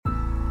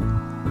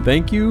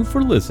Thank you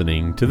for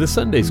listening to the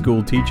Sunday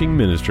School teaching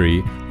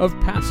ministry of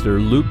Pastor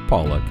Luke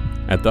Pollock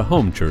at the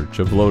Home Church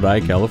of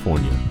Lodi,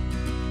 California.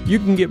 You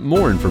can get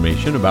more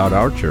information about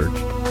our church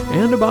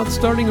and about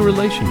starting a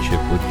relationship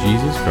with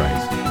Jesus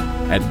Christ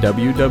at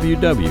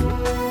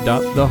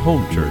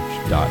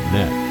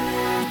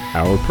www.thehomechurch.net.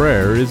 Our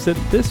prayer is that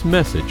this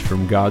message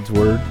from God's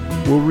Word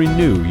will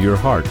renew your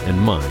heart and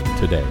mind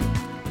today.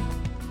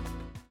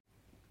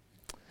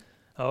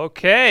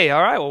 Okay,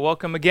 all right. Well,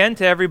 welcome again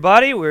to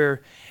everybody.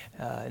 We're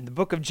in the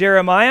book of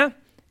Jeremiah,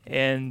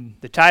 and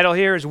the title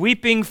here is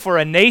Weeping for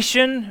a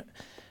Nation.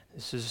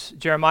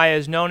 Jeremiah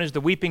is known as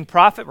the weeping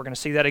prophet. We're going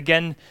to see that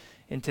again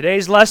in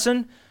today's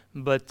lesson,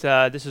 but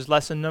this is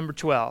lesson number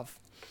 12.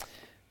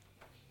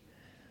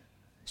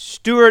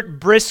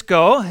 Stuart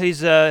Briscoe,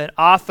 he's an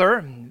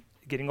author,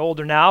 getting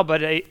older now,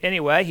 but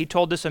anyway, he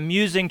told this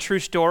amusing true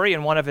story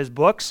in one of his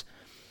books.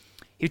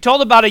 He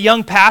told about a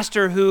young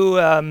pastor who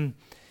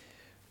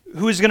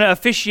was going to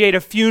officiate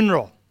a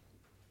funeral.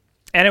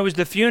 And it was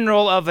the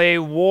funeral of a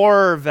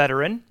war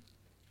veteran.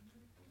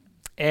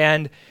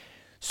 And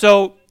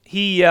so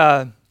he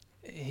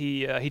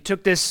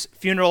took this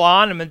funeral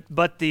on,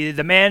 but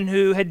the man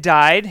who had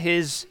died,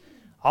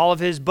 all of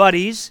his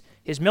buddies,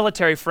 his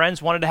military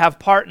friends, wanted to have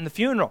part in the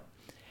funeral.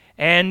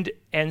 And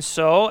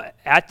so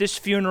at this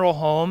funeral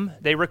home,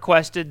 they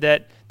requested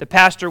that the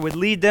pastor would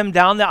lead them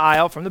down the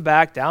aisle from the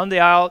back, down the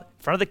aisle,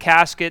 in front of the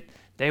casket.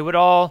 They would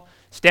all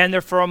stand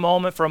there for a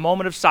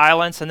moment of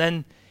silence, and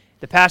then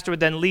the pastor would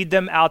then lead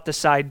them out the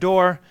side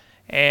door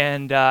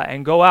and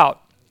go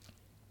out.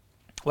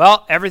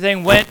 Well,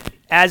 everything went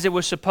as it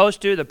was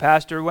supposed to. The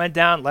pastor went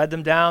down, led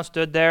them down,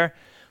 stood there.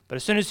 But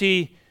as soon as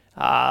he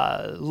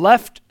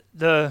left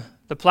the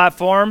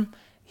platform,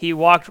 he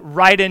walked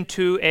right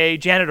into a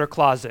janitor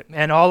closet,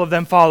 and all of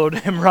them followed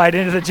him right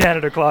into the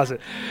janitor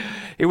closet.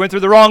 He went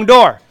through the wrong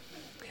door.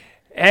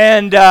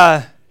 And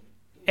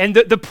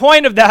the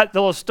point of that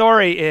little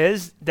story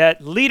is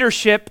that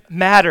leadership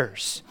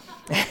matters.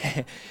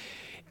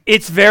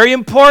 It's very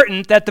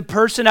important that the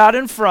person out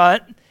in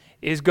front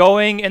is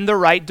going in the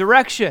right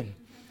direction.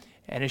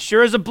 And it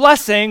sure is a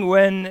blessing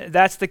when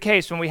that's the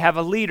case, when we have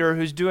a leader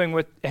who's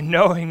doing and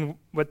knowing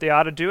what they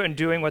ought to do and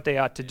doing what they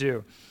ought to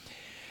do.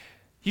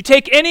 You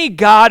take any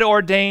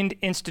God-ordained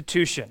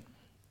institution,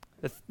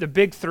 the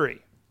big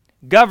three,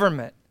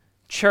 government,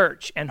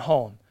 church, and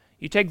home.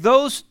 You take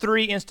those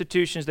three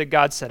institutions that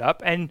God set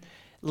up, and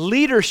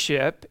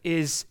leadership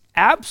is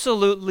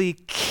absolutely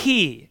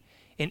key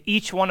in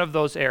each one of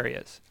those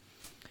areas.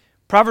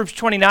 Proverbs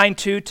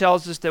 29:2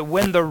 tells us that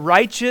when the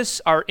righteous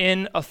are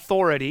in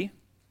authority,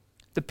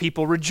 the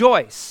people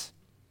rejoice.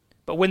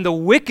 But when the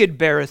wicked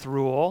beareth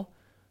rule,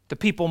 the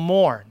people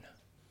mourn.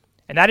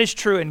 And that is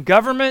true in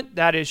government,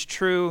 that is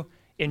true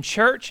in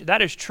church,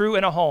 that is true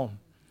in a home.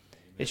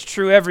 It's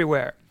true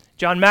everywhere.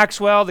 John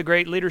Maxwell, the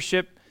great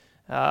leadership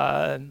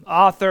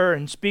author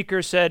and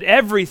speaker, said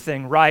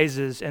everything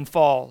rises and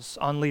falls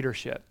on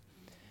leadership.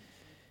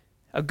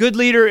 A good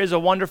leader is a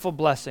wonderful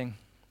blessing.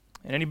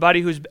 And anybody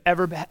who's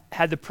ever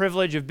had the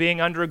privilege of being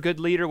under a good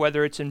leader,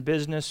 whether it's in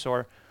business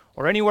or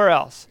anywhere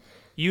else,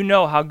 you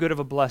know how good of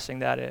a blessing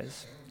that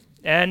is.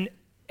 And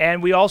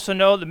we also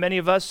know that many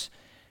of us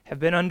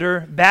have been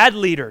under bad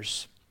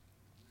leaders.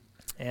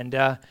 And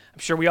I'm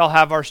sure we all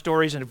have our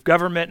stories of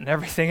government and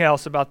everything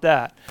else about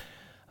that.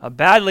 A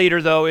bad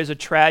leader, though, is a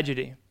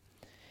tragedy.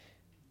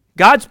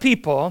 God's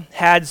people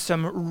had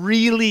some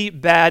really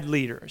bad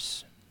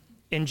leaders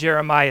in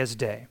Jeremiah's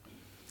day.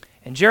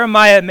 And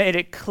Jeremiah made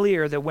it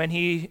clear that when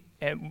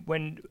a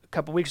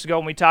couple weeks ago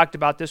when we talked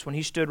about this, when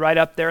he stood right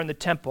up there in the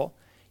temple,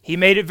 he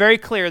made it very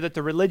clear that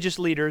the religious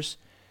leaders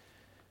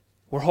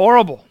were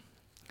horrible.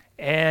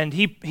 And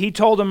he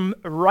told them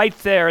right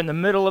there in the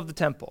middle of the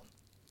temple.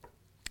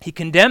 He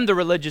condemned the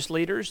religious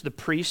leaders, the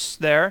priests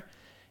there.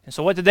 And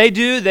so what did they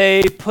do?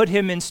 They put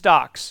him in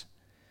stocks.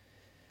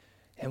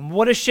 And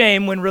what a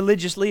shame when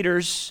religious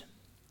leaders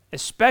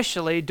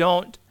especially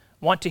don't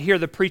want to hear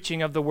the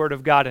preaching of the Word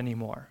of God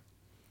anymore.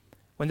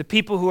 When the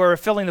people who are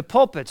filling the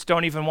pulpits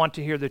don't even want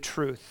to hear the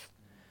truth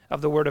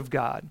of the Word of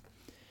God.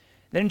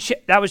 Then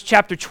that was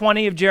chapter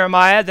 20 of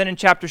Jeremiah. Then in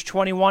chapters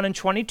 21 and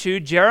 22,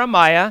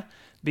 Jeremiah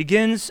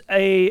begins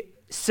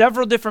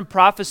several different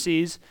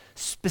prophecies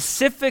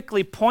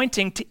specifically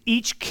pointing to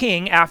each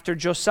king after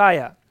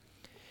Josiah.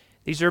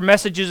 These are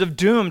messages of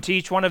doom to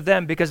each one of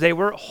them because they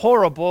were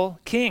horrible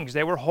kings.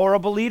 They were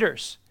horrible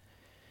leaders.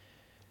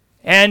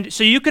 And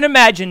so you can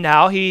imagine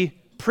now he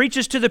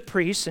preaches to the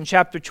priests in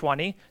chapter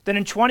 20. Then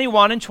in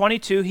 21 and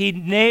 22,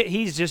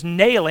 he's just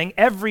nailing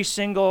every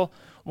single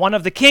one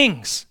of the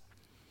kings.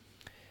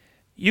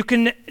 You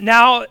can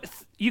now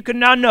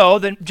know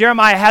that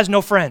Jeremiah has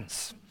no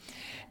friends.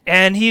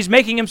 And he's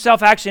making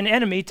himself actually an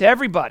enemy to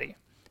everybody.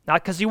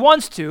 Not because he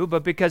wants to,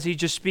 but because he's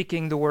just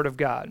speaking the Word of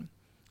God.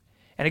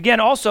 And again,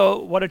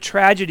 also, what a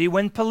tragedy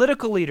when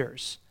political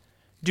leaders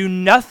do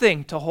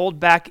nothing to hold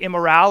back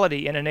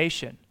immorality in a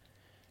nation.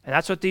 And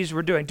that's what these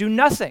were doing. Do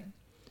nothing.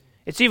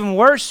 It's even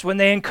worse when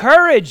they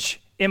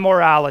encourage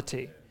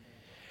immorality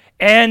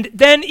and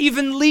then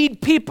even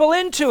lead people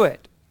into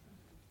it.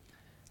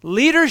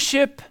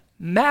 Leadership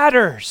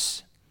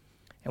matters.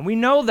 And we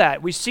know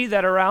that. We see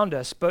that around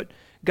us. But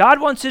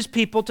God wants his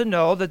people to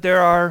know that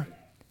there are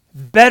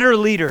better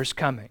leaders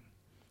coming.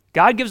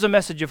 God gives a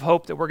message of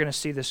hope that we're going to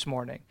see this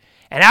morning.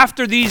 And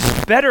after these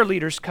better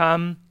leaders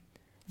come,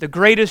 the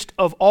greatest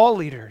of all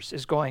leaders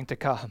is going to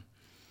come.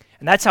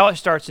 And that's how it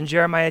starts in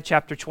Jeremiah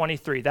chapter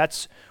 23.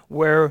 That's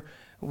where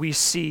we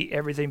see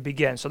everything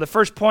begin. So the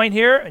first point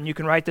here, and you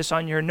can write this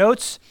on your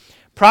notes,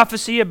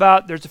 prophecy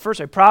about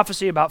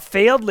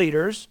failed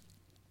leaders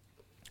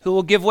who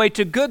will give way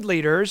to good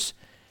leaders,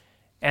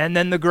 and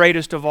then the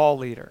greatest of all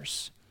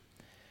leaders.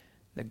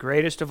 The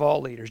greatest of all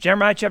leaders.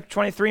 Jeremiah chapter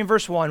 23 and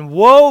verse 1,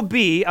 woe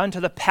be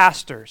unto the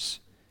pastors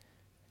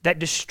that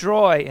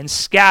destroy and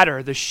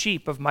scatter the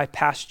sheep of my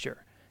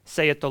pasture,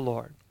 saith the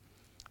Lord.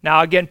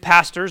 Now again,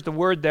 pastors, the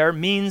word there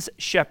means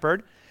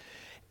shepherd.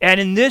 And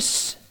in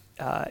this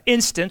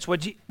instance,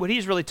 what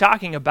he's really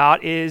talking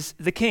about is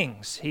the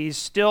kings. He's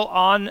still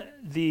on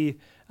the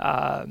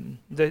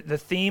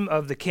theme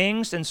of the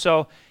kings. And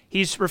so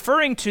he's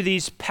referring to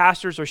these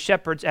pastors or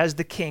shepherds as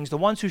the kings, the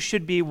ones who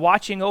should be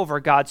watching over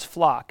God's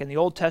flock. In the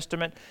Old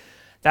Testament,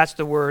 that's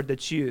the word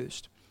that's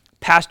used.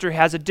 Pastor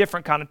has a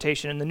different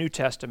connotation in the New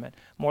Testament,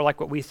 more like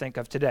what we think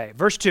of today.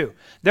 Verse 2,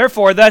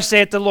 therefore, thus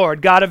saith the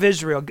Lord, God of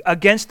Israel,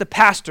 against the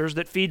pastors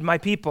that feed my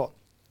people.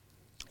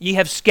 Ye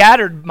have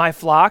scattered my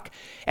flock,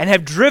 and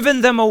have driven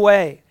them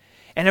away,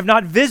 and have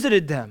not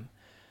visited them.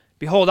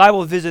 Behold, I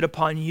will visit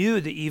upon you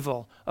the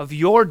evil of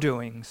your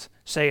doings,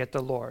 saith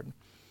the Lord.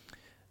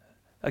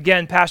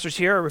 Again, pastors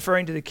here are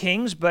referring to the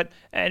kings, but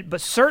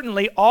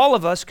certainly all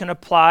of us can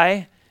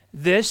apply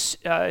this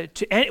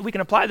we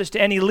can apply this to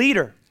any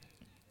leader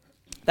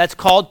that's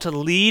called to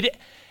lead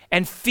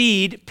and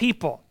feed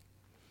people.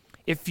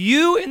 If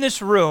you in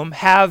this room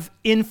have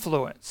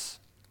influence,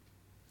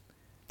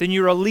 then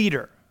you're a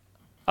leader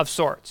of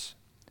sorts.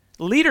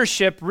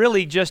 Leadership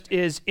really just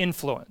is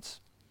influence.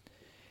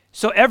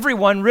 So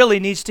everyone really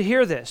needs to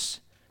hear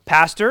this.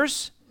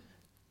 Pastors,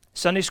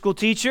 Sunday school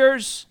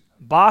teachers,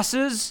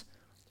 bosses,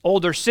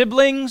 older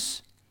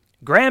siblings,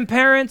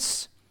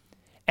 grandparents,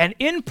 and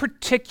in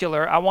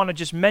particular, I want to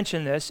just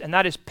mention this, and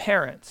that is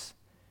parents.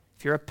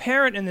 If you're a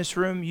parent in this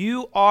room,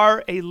 you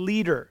are a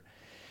leader.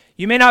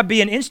 You may not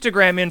be an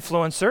Instagram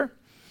influencer,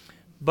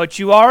 but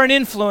you are an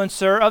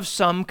influencer of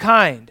some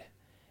kind.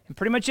 And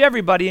pretty much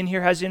everybody in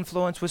here has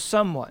influence with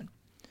someone.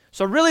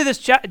 So really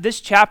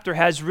this chapter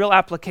has real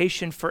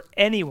application for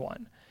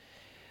anyone,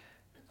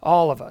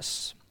 all of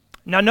us.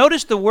 Now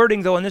notice the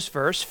wording though in this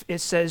verse. It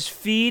says,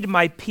 feed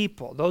my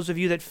people. Those of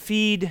you that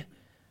feed,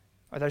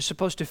 or that are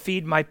supposed to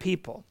feed my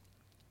people.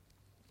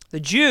 The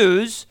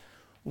Jews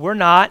were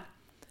not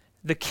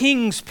the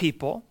king's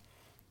people.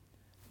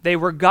 They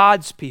were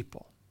God's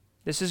people.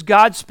 This is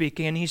God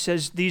speaking, and he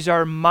says, these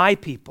are my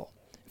people.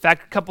 In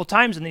fact, a couple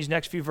times in these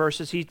next few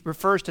verses, he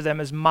refers to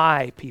them as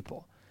my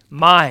people.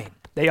 Mine.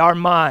 They are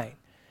mine.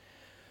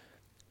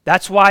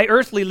 That's why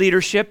earthly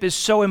leadership is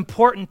so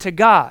important to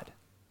God.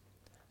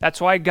 That's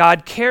why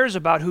God cares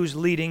about who's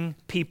leading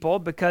people,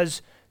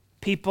 because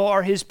people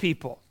are his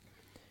people.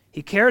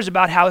 He cares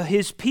about how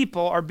his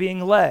people are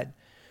being led.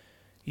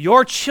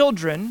 Your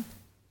children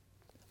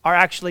are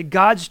actually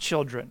God's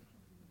children.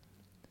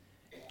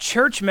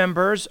 Church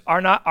members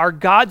are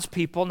God's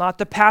people, not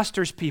the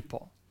pastor's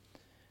people.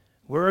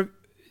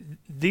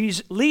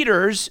 These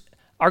leaders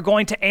are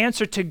going to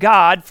answer to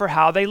God for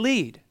how they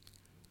lead.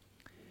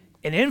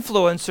 And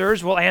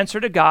influencers will answer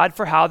to God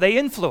for how they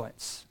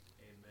influence.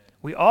 Amen.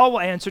 We all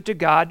will answer to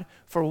God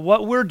for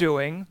what we're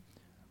doing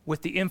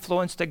with the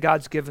influence that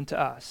God's given to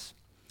us.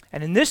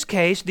 And in this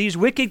case, these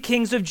wicked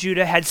kings of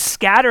Judah had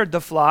scattered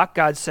the flock,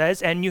 God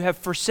says, and you have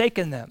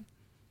forsaken them.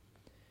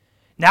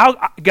 Now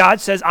God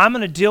says, I'm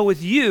going to deal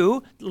with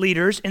you,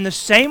 leaders, in the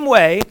same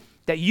way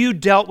that you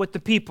dealt with the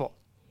people.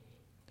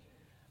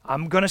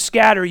 I'm going to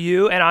scatter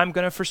you, and I'm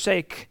going to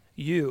forsake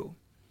you.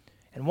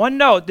 And one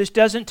note, this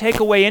doesn't take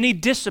away any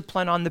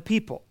discipline on the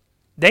people.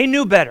 They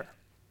knew better.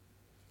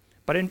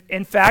 But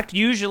in fact,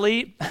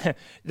 usually,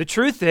 the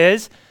truth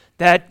is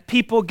that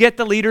people get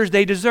the leaders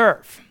they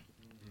deserve.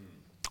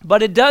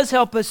 But it does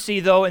help us see,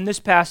 though, in this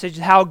passage,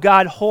 how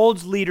God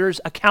holds leaders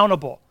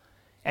accountable.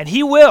 And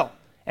he will,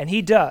 and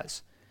he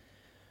does.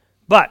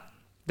 But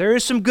there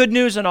is some good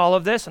news in all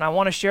of this, and I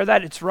want to share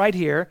that. It's right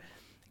here.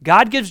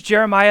 God gives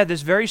Jeremiah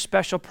this very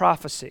special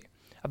prophecy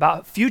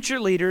about future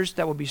leaders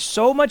that will be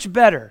so much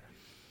better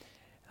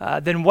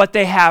than what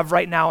they have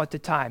right now at the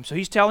time. So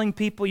he's telling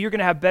people you're going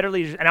to have better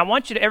leaders. And I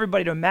want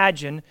everybody to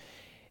imagine,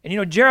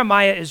 and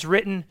Jeremiah is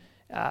written,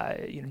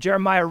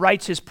 Jeremiah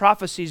writes his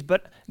prophecies,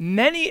 but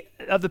many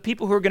of the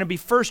people who are going to be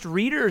first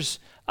readers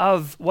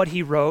of what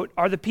he wrote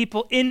are the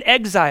people in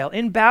exile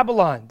in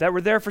Babylon that were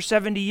there for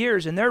 70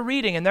 years, and they're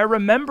reading and they're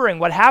remembering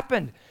what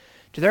happened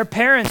to their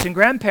parents and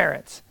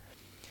grandparents.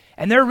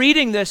 And they're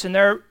reading this and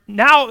they're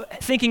now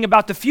thinking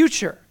about the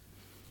future.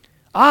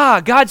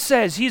 God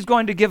says he's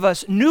going to give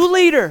us new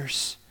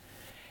leaders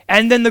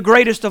and then the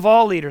greatest of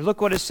all leaders.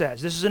 Look what it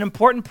says. This is an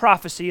important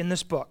prophecy in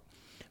this book.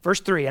 Verse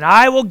 3, and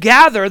I will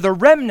gather the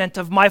remnant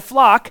of my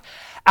flock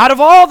out of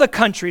all the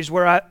countries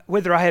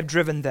whither I have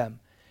driven them,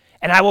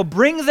 and I will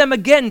bring them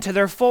again to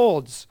their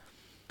folds,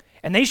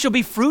 and they shall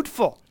be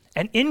fruitful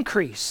and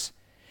increase.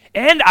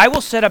 And I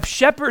will set up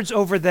shepherds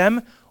over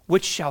them,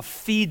 which shall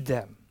feed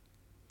them.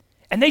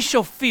 And they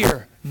shall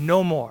fear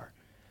no more,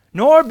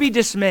 nor be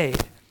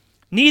dismayed,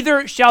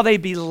 neither shall they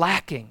be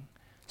lacking,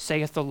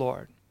 saith the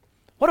Lord.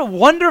 What a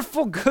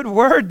wonderful, good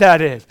word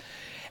that is.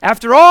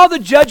 After all the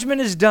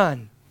judgment is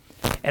done,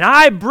 and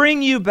I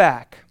bring you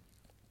back,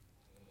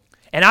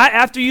 and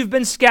after you've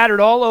been scattered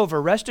all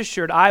over, rest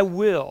assured, I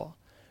will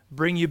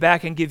bring you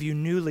back and give you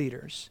new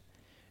leaders,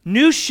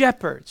 new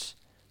shepherds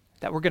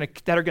that are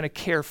going to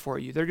care for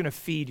you. They're going to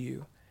feed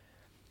you.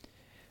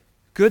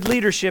 Good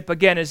leadership,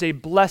 again, is a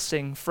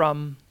blessing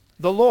from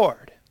the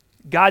Lord.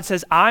 God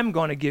says, I'm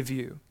going to give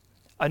you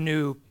a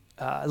new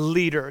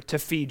leader to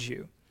feed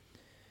you.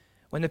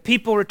 When the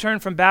people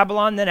returned from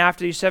Babylon, then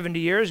after these 70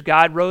 years,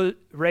 God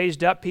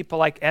raised up people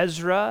like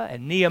Ezra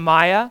and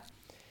Nehemiah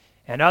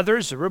and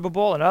others,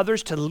 Zerubbabel and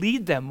others, to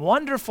lead them,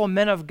 wonderful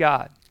men of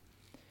God.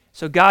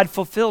 So God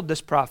fulfilled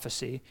this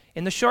prophecy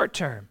in the short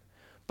term.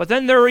 But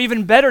then there are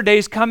even better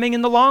days coming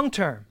in the long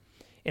term.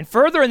 And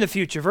further in the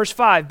future, verse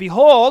 5,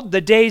 behold,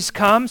 the days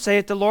come,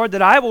 saith the Lord,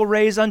 that I will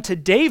raise unto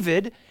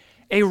David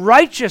a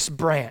righteous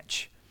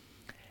branch,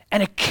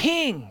 and a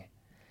king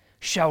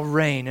shall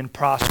reign and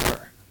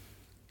prosper,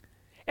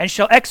 and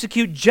shall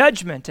execute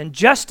judgment and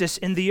justice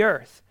in the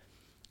earth.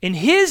 In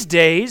his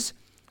days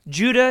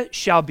Judah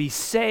shall be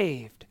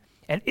saved,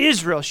 and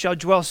Israel shall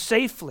dwell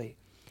safely.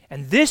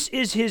 And this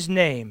is his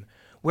name,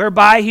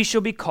 whereby he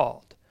shall be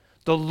called,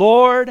 the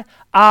Lord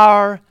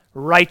our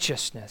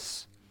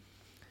righteousness.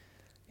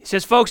 He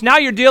says, folks, now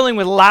you're dealing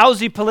with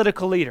lousy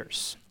political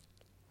leaders.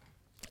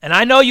 And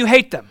I know you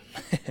hate them.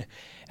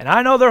 And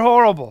I know they're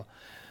horrible.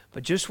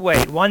 But just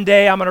wait. One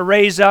day I'm going to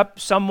raise up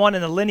someone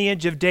in the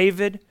lineage of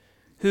David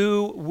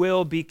who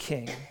will be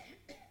king.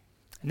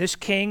 And this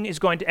king is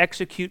going to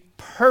execute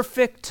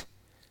perfect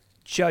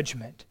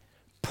judgment,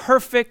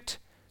 perfect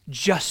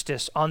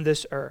justice on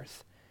this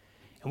earth.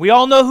 And we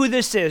all know who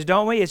this is,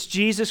 don't we? It's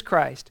Jesus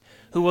Christ,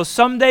 who will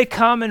someday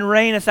come and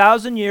reign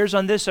 1,000 years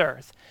on this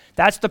earth.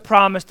 That's the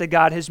promise that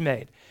God has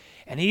made.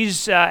 And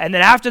and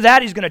then after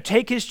that, he's going to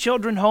take his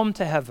children home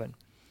to heaven.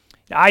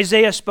 Now,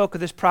 Isaiah spoke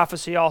of this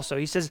prophecy also.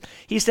 He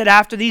said,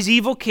 after these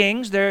evil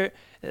kings,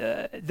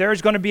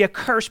 there's going to be a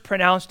curse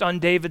pronounced on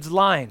David's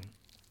line.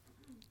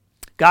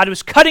 God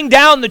was cutting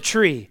down the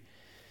tree.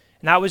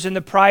 And that was in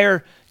the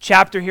prior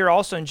chapter here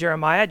also in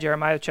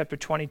Jeremiah chapter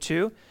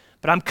 22.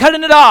 But I'm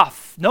cutting it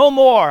off. No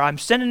more. I'm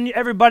sending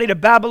everybody to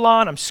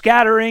Babylon. I'm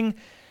scattering.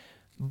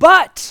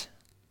 But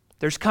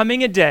there's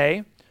coming a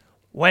day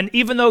when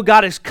even though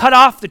God has cut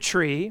off the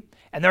tree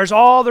and there's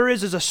all there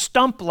is a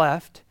stump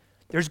left,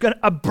 there's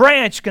a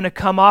branch going to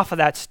come off of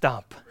that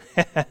stump.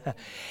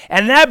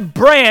 And that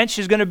branch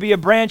is going to be a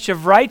branch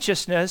of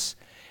righteousness.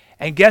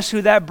 And guess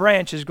who that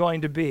branch is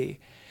going to be?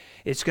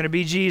 It's going to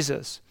be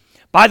Jesus.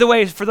 By the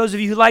way, for those of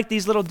you who like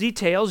these little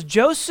details,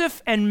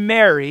 Joseph and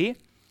Mary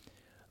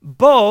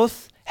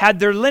both had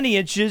their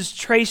lineages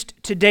traced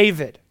to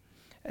David.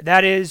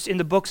 That is in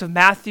the books of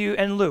Matthew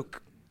and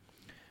Luke.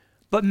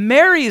 But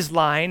Mary's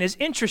line is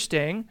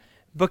interesting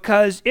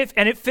because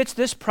it fits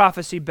this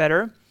prophecy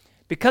better.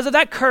 Because of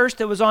that curse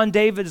that was on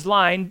David's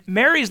line,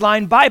 Mary's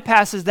line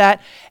bypasses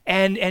that,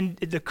 and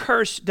the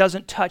curse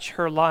doesn't touch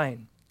her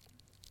line.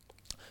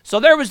 So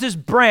there was this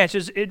branch.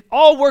 It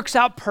all works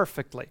out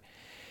perfectly.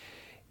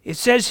 It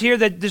says here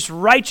that this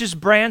righteous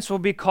branch will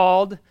be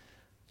called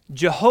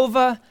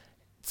Jehovah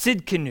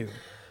Tzidkenu,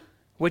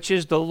 which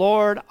is the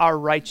Lord our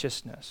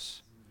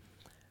righteousness.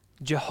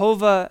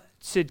 Jehovah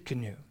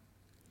Tzidkenu.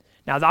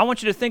 Now, I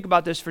want you to think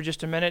about this for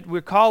just a minute.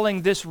 We're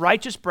calling this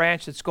righteous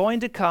branch that's going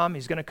to come.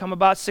 He's going to come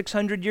about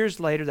 600 years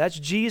later. That's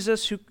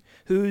Jesus,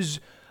 who's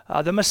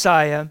the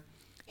Messiah.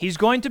 He's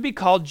going to be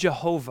called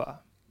Jehovah.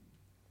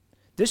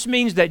 This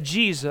means that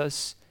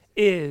Jesus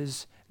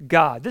is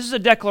God. This is a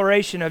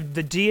declaration of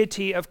the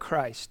deity of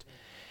Christ.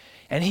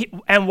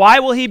 And why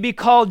will he be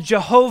called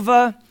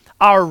Jehovah,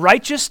 our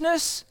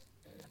righteousness?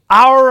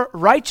 Our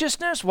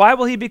righteousness? Why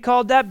will he be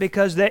called that?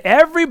 Because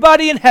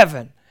everybody in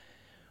heaven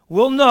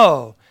will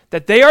know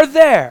that they are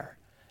there,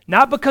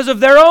 not because of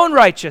their own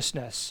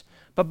righteousness,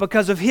 but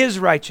because of his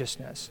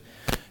righteousness.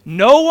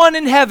 No one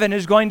in heaven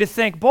is going to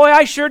think, boy,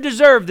 I sure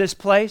deserve this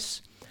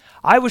place.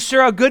 I was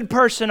sure a good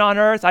person on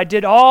earth. I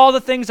did all the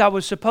things I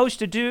was supposed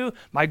to do.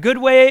 My good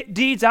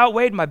deeds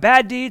outweighed my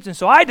bad deeds, and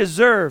so I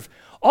deserve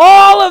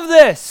all of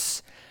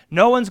this.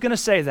 No one's going to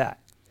say that.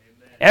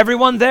 Amen.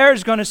 Everyone there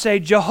is going to say,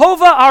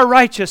 Jehovah our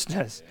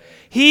righteousness.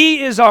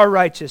 He is our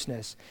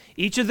righteousness.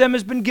 Each of them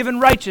has been given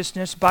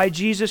righteousness by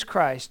Jesus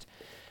Christ.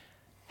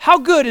 How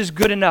good is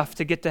good enough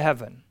to get to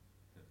heaven?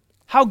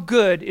 How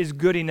good is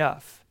good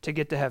enough to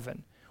get to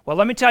heaven? Well,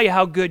 let me tell you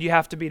how good you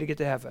have to be to get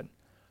to heaven.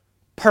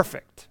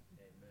 Perfect.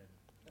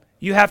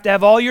 You have to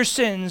have all your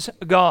sins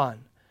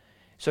gone.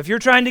 So if you're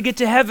trying to get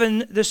to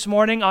heaven this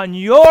morning on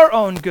your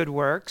own good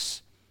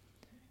works,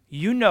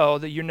 you know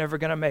that you're never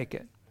going to make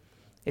it.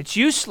 It's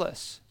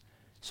useless.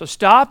 So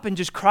stop and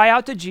just cry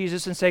out to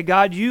Jesus and say,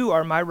 God, you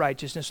are my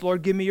righteousness.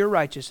 Lord, give me your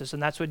righteousness.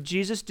 And that's what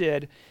Jesus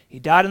did. He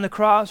died on the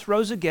cross,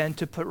 rose again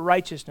to put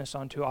righteousness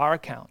onto our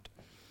account.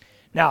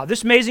 Now,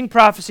 this amazing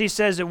prophecy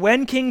says that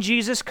when King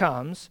Jesus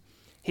comes,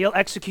 he'll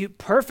execute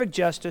perfect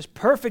justice,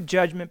 perfect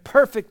judgment,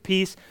 perfect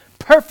peace,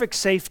 perfect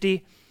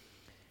safety.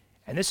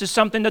 And this is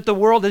something that the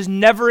world has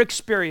never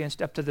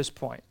experienced up to this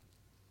point.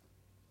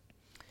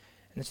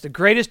 And it's the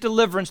greatest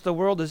deliverance the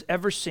world has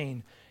ever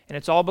seen. And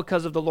it's all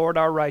because of the Lord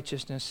our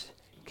righteousness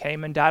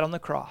came and died on the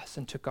cross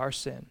and took our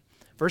sin.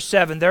 Verse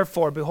 7,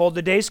 therefore, behold,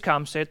 the days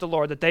come, saith the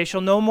Lord, that they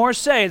shall no more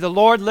say, the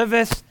Lord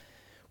liveth,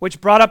 which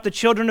brought up the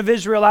children of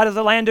Israel out of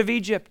the land of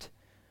Egypt.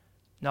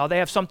 No, they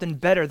have something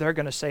better they're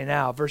going to say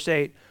now. Verse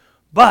 8,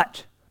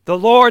 but the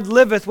Lord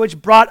liveth,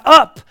 which brought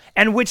up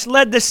and which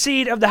led the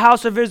seed of the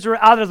house of Israel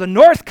out of the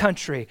north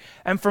country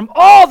and from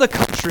all the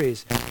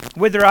countries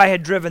whither I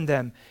had driven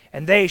them,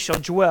 and they shall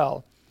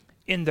dwell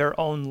in their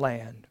own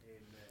land.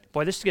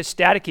 Boy, this gets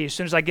staticky as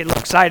soon as I get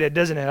excited,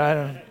 doesn't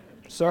it?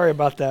 Sorry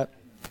about that.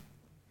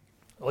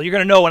 Well, you're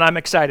going to know when I'm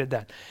excited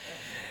then.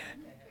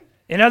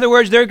 In other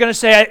words, they're going to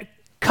say,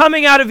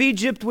 coming out of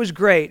Egypt was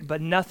great,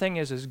 but nothing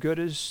is as good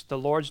as the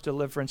Lord's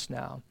deliverance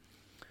now.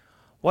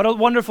 What a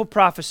wonderful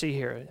prophecy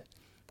here.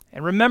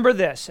 And remember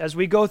this, as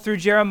we go through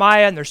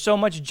Jeremiah, and there's so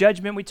much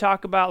judgment we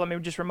talk about, let me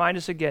just remind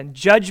us again,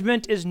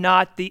 judgment is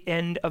not the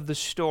end of the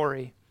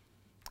story.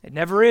 It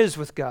never is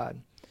with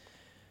God.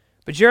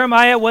 But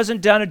Jeremiah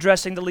wasn't done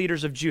addressing the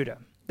leaders of Judah.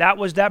 That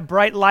was that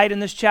bright light in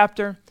this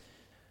chapter,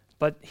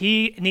 but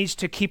he needs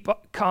to keep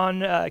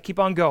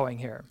on going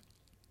here.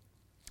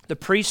 The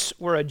priests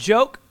were a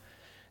joke.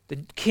 The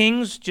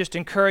kings just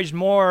encouraged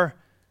more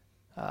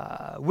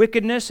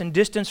wickedness and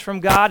distance from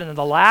God. And in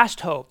the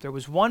last hope, there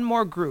was one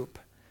more group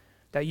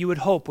that you would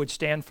hope would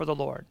stand for the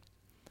Lord.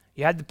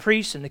 You had the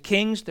priests and the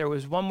kings. There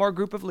was one more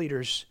group of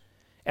leaders.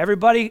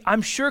 Everybody,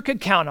 I'm sure, could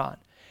count on,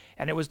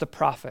 and it was the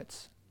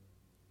prophets.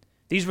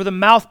 These were the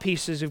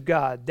mouthpieces of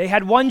God. They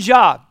had one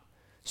job: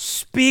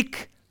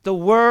 speak the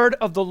word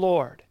of the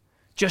Lord.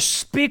 Just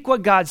speak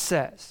what God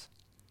says.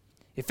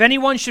 If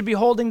anyone should be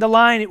holding the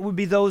line, it would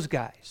be those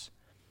guys.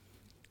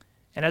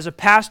 And as a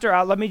pastor,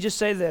 let me just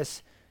say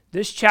this.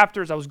 This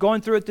chapter, as I was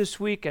going through it this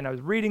week and I was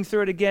reading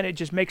through it again, it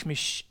just makes me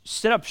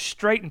sit up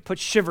straight and put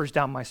shivers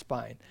down my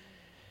spine.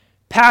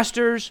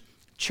 Pastors,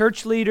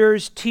 church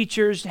leaders,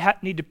 teachers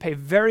need to pay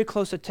very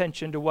close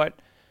attention to what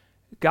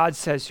God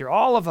says here.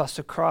 All of us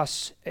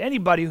across,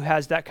 anybody who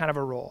has that kind of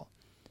a role.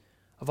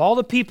 Of all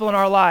the people in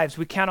our lives,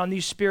 we count on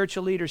these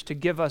spiritual leaders to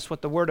give us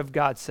what the Word of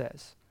God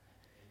says.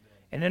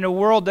 And in a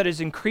world that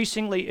is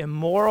increasingly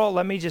immoral,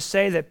 let me just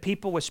say that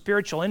people with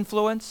spiritual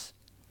influence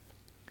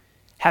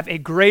have a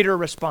greater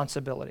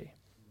responsibility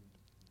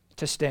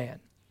to stand.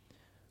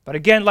 But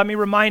again, let me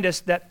remind us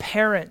that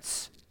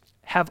parents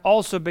have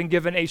also been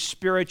given a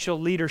spiritual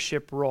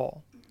leadership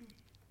role.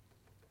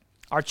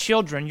 Our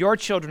children, your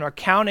children, are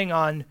counting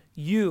on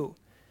you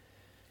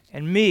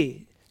and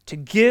me to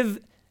give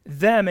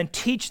them and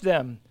teach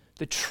them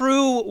the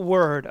true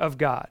Word of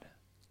God.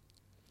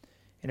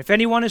 And if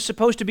anyone is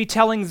supposed to be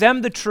telling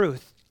them the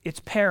truth, it's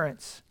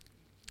parents,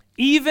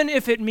 even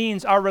if it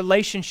means our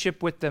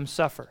relationship with them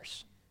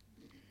suffers.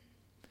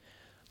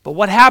 But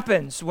what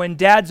happens when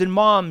dads and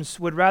moms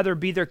would rather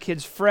be their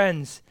kids'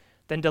 friends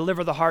than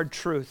deliver the hard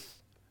truth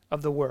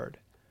of the Word?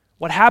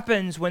 What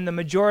happens when the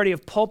majority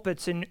of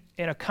pulpits in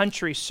a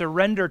country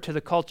surrender to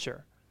the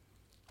culture?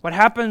 What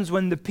happens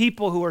when the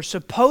people who are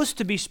supposed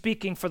to be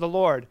speaking for the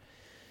Lord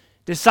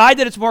decide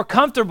that it's more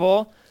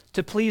comfortable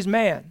to please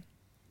man?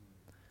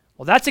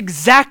 Well, that's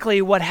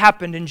exactly what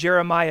happened in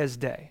Jeremiah's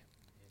day.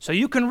 So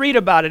you can read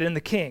about it in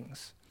the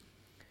Kings.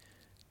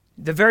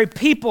 The very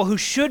people who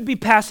should be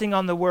passing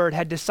on the word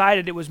had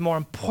decided it was more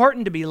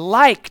important to be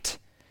liked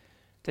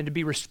than to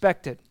be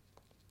respected.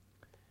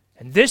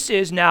 And this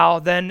is now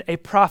then a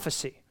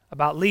prophecy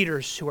about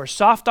leaders who are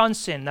soft on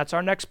sin. That's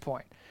our next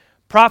point.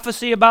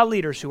 Prophecy about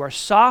leaders who are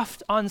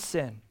soft on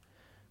sin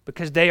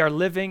because they are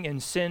living in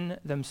sin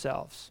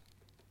themselves.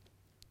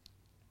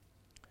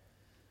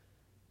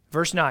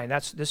 Verse 9,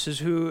 this is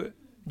who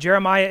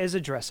Jeremiah is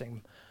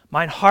addressing.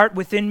 Mine heart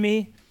within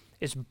me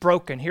is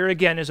broken. Here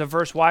again is a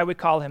verse why we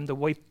call him the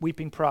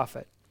weeping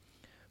prophet.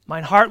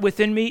 Mine heart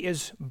within me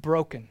is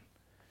broken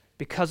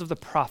because of the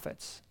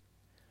prophets.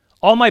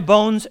 All my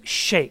bones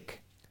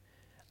shake.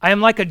 I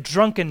am like a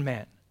drunken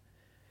man,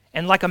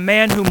 and like a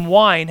man whom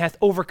wine hath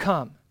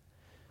overcome,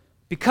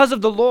 because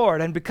of the Lord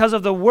and because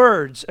of the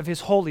words of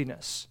his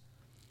holiness.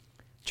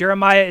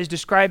 Jeremiah is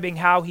describing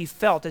how he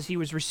felt as he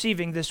was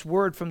receiving this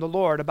word from the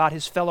Lord about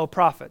his fellow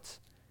prophets.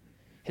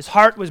 His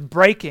heart was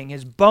breaking.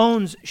 His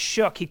bones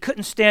shook. He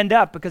couldn't stand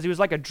up because he was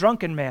like a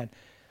drunken man.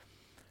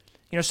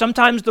 You know,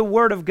 sometimes the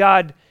Word of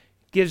God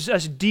gives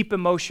us deep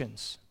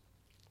emotions.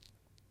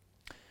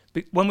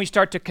 When we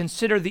start to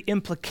consider the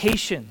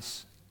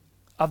implications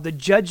of the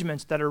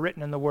judgments that are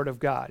written in the Word of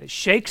God, it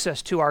shakes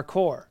us to our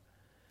core.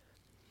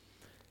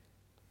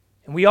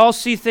 And we all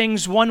see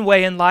things one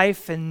way in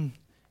life, and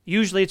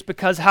usually it's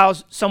because how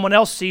someone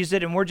else sees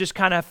it, and we're just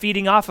kind of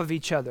feeding off of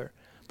each other.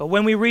 But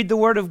when we read the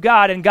Word of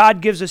God and God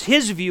gives us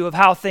His view of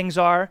how things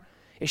are,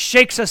 it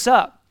shakes us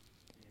up.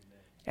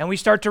 And we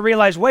start to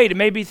realize, wait,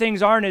 maybe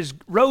things aren't as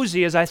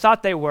rosy as I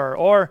thought they were,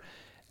 or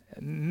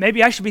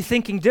maybe I should be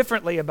thinking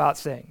differently about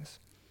things.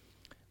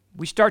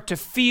 We start to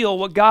feel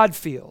what God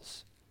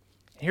feels.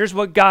 Here's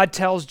what God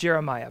tells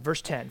Jeremiah,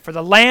 verse 10. For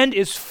the land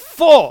is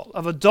full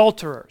of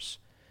adulterers.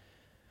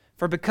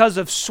 For because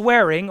of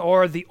swearing,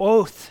 or the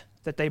oath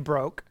that they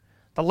broke,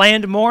 the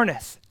land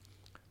mourneth.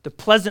 The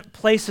pleasant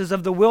places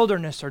of the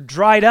wilderness are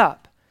dried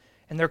up,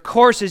 and their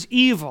course is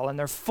evil, and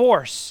their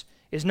force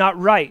is not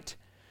right.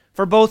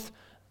 For both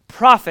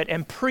prophet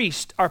and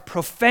priest are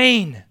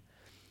profane.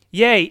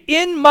 Yea,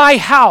 in my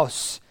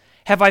house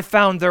have I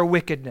found their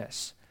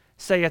wickedness,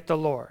 saith the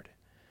Lord.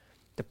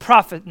 The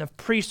prophet and the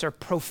priest are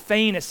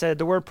profane, it said.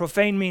 The word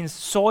profane means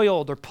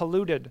soiled or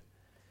polluted,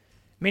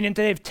 meaning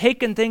they've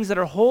taken things that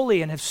are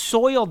holy and have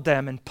soiled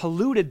them and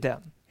polluted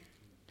them.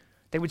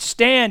 They would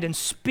stand and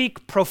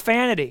speak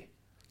profanity.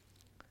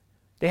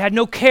 They had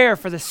no care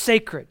for the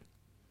sacred.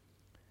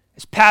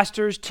 As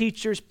pastors,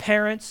 teachers,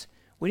 parents,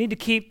 we need to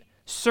keep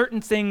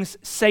certain things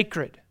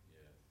sacred.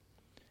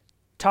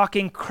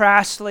 Talking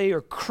crassly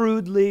or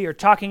crudely, or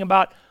talking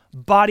about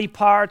body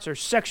parts or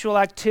sexual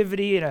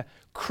activity in a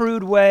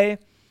crude way.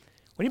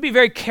 We need to be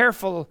very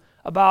careful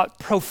about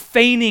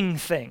profaning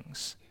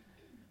things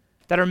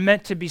that are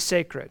meant to be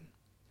sacred.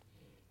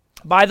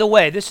 By the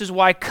way, this is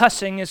why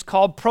cussing is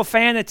called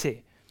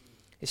profanity.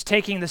 It's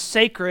taking the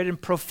sacred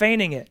and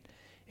profaning it.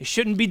 It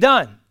shouldn't be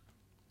done.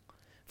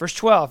 Verse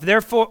 12,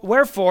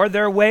 wherefore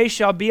their way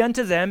shall be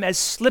unto them as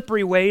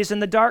slippery ways in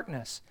the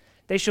darkness.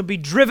 They shall be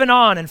driven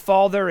on and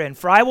fall therein.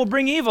 For I will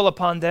bring evil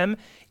upon them,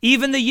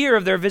 even the year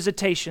of their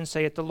visitation,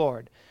 saith the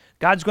Lord.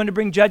 God's going to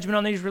bring judgment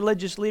on these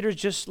religious leaders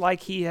just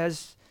like he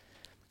has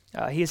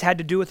had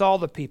to do with all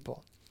the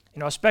people.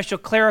 A special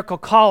clerical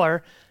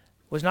collar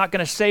was not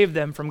going to save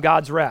them from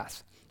God's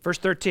wrath. Verse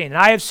 13, and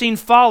I have seen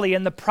folly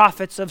in the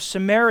prophets of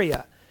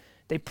Samaria.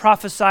 They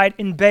prophesied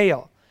in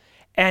Baal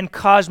and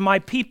caused my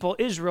people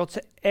Israel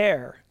to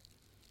err.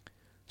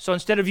 So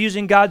instead of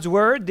using God's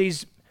word,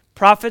 these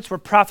prophets were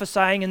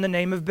prophesying in the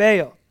name of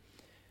Baal.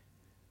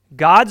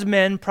 God's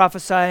men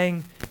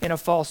prophesying in a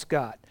false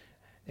god.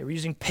 They were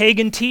using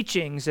pagan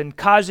teachings and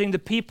causing the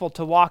people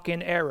to walk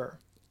in error.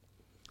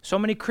 So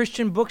many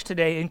Christian books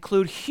today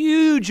include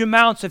huge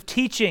amounts of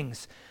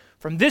teachings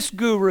from this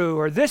guru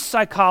or this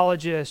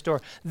psychologist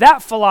or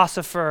that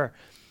philosopher.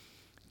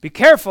 Be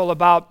careful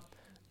about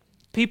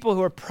people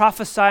who are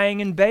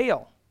prophesying in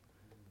Baal.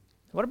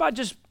 What about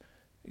just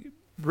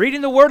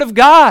reading the Word of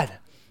God?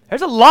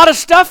 There's a lot of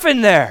stuff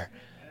in there.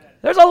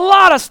 There's a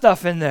lot of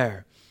stuff in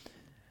there.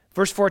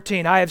 Verse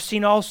 14, I have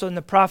seen also in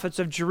the prophets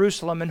of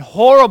Jerusalem an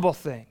horrible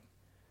thing.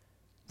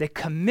 They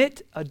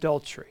commit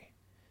adultery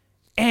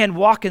and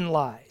walk in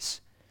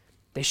lies.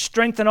 They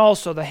strengthen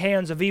also the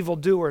hands of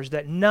evildoers,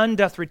 that none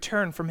doth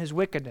return from his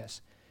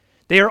wickedness.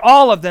 They are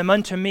all of them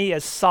unto me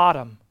as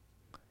Sodom,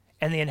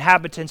 and the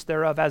inhabitants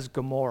thereof as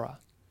Gomorrah.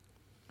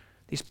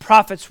 These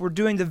prophets were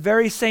doing the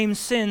very same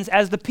sins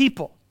as the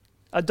people,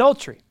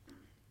 adultery.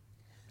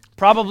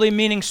 Probably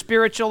meaning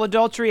spiritual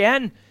adultery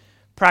and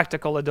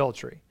practical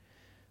adultery.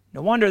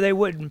 No wonder they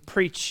wouldn't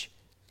preach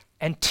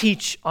and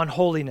teach on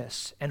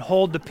holiness and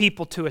hold the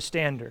people to a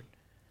standard,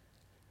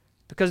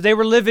 because they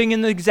were living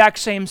in the exact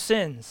same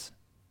sins.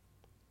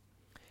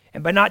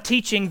 And by not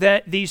teaching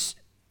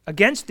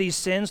against these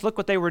sins, look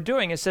what they were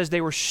doing. It says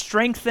they were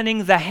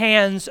strengthening the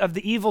hands of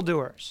the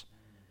evildoers.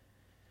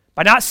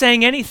 By not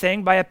saying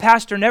anything, by a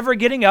pastor never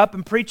getting up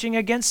and preaching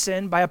against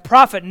sin, by a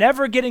prophet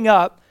never getting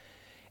up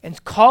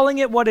and calling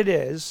it what it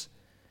is,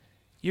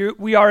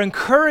 we are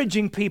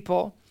encouraging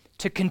people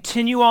to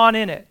continue on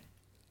in it.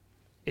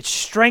 It's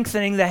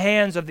strengthening the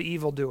hands of the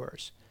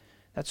evildoers.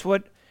 That's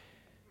what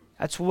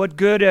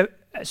good.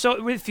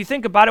 So if you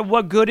think about it,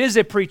 what good is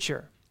a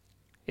preacher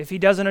if he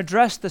doesn't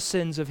address the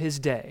sins of his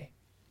day?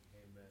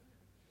 Amen.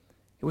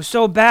 It was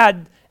so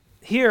bad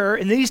here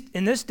in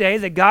this day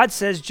that God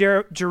says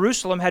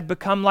Jerusalem had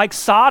become like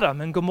Sodom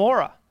and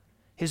Gomorrah,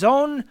 his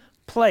own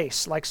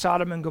place like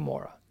Sodom and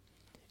Gomorrah.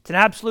 It's an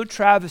absolute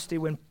travesty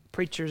when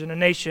preachers in a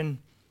nation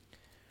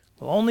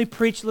will only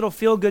preach little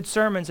feel-good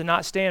sermons and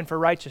not stand for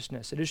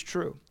righteousness. It is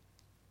true.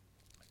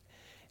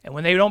 And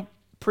when they don't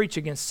preach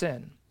against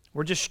sin,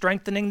 we're just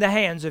strengthening the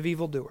hands of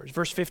evildoers.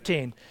 Verse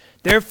 15,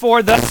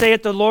 therefore thus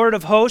saith the Lord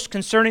of hosts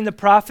concerning the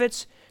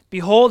prophets,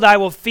 behold, I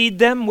will feed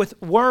them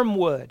with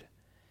wormwood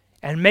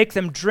and make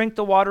them drink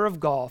the water of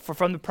gall. For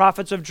from the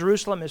prophets of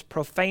Jerusalem is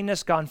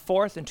profaneness gone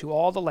forth into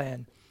all the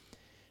land.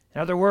 In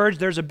other words,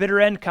 there's a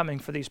bitter end coming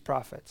for these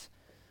prophets.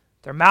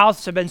 Their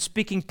mouths have been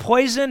speaking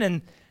poison,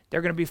 and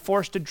they're going to be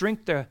forced to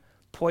drink the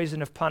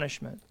poison of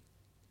punishment.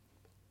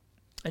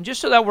 And just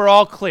so that we're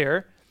all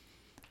clear,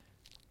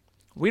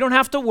 we don't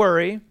have to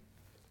worry.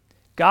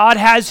 God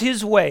has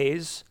his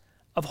ways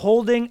of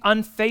holding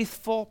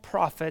unfaithful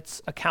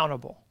prophets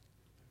accountable.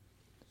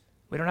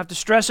 We don't have to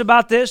stress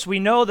about this. We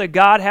know that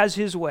God has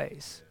his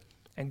ways,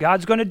 and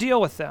God's going to deal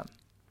with them.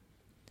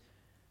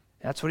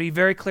 That's what he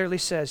very clearly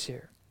says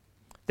here.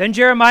 Then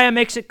Jeremiah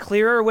makes it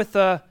clearer with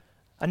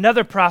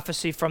another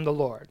prophecy from the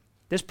Lord.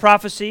 This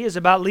prophecy is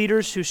about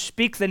leaders who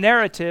speak the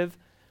narrative,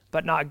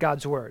 but not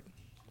God's word.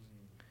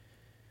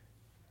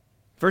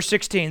 Verse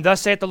 16,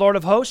 thus saith the Lord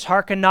of hosts,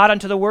 hearken not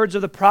unto the words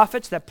of the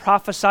prophets that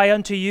prophesy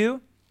unto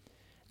you.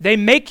 They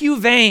make you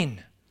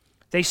vain.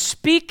 They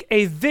speak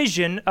a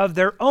vision of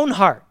their own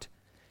heart,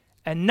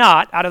 and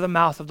not out of the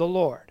mouth of the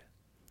Lord.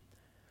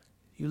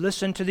 You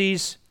listen to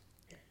these,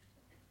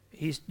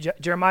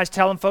 Jeremiah's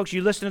telling folks,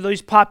 you listen to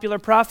these popular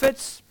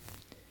prophets,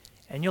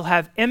 and you'll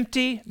have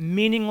empty,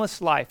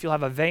 meaningless life. You'll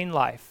have a vain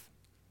life.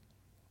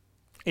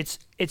 It's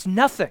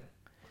nothing.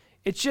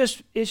 It's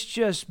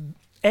just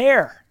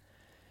air,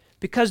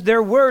 because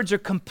their words are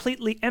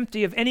completely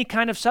empty of any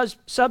kind of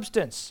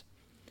substance.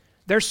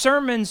 Their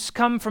sermons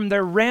come from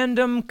their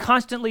random,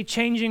 constantly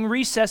changing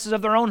recesses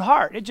of their own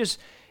heart. It's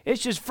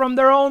just from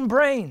their own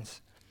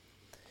brains.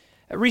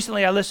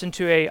 Recently, I listened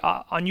to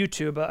on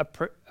YouTube a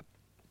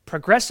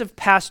progressive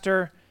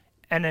pastor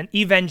and an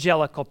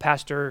evangelical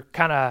pastor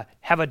kind of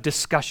have a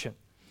discussion.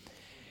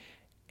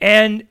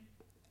 And,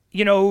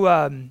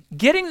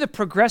 getting the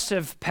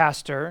progressive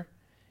pastor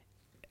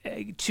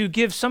to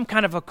give some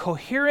kind of a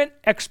coherent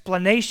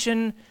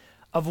explanation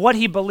of what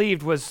he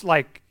believed was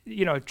like,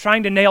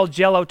 trying to nail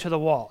Jell-O to the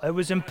wall. It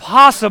was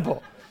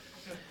impossible.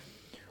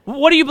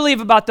 What do you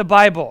believe about the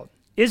Bible?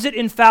 Is it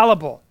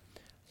infallible?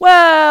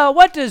 Well,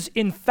 what does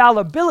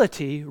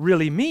infallibility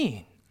really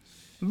mean?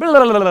 Blah,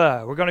 blah, blah,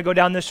 blah. We're going to go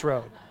down this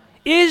road.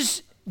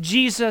 Is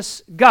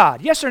Jesus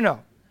God? Yes or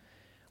no?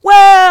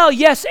 Well,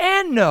 yes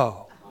and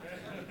no.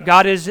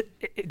 God is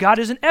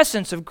an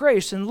essence of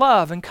grace and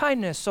love and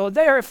kindness. So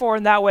therefore,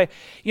 in that way,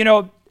 you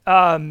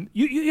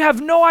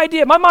have no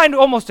idea. My mind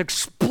almost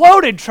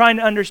exploded trying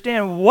to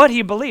understand what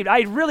he believed.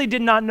 I really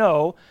did not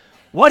know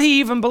what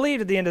he even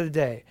believed at the end of the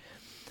day.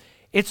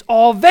 It's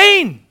all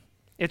vain.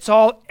 It's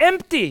all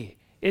empty.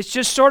 It's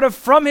just sort of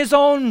from his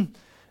own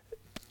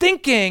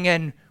thinking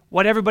and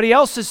what everybody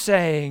else is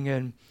saying.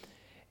 And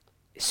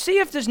see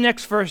if this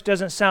next verse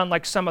doesn't sound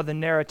like some of the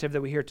narrative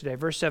that we hear today.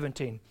 Verse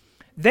 17.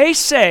 They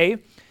say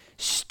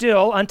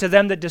still unto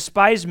them that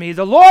despise me,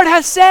 the Lord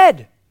has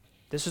said.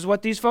 This is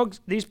what these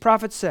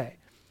prophets say.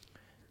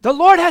 The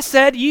Lord has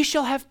said, ye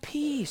shall have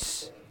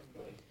peace.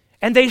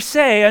 And they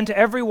say unto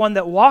every one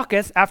that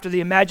walketh after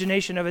the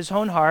imagination of his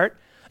own heart,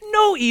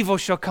 no evil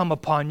shall come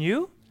upon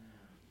you.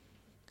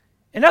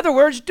 In other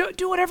words,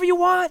 do whatever you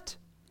want.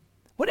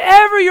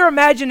 Whatever your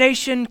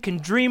imagination can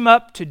dream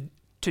up to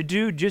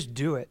do, just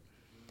do it.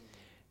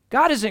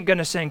 God isn't going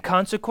to send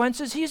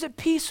consequences. He's at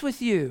peace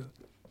with you.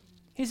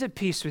 He's at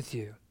peace with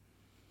you.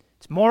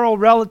 It's moral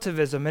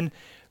relativism. And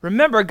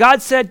remember,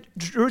 God said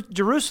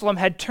Jerusalem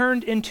had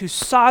turned into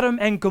Sodom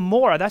and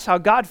Gomorrah. That's how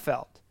God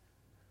felt.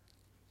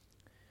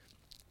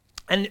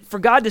 And for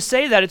God to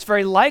say that, it's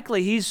very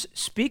likely he's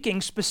speaking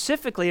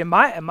specifically, in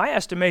my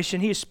estimation,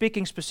 he is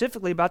speaking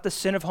specifically about the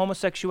sin of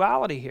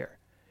homosexuality here.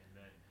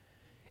 Amen.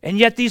 And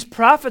yet these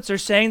prophets are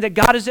saying that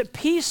God is at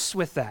peace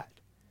with that.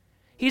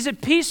 He's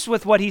at peace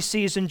with what he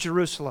sees in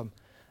Jerusalem.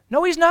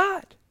 No, he's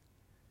not.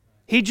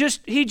 He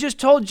just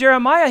told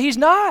Jeremiah he's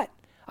not.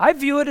 I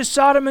view it as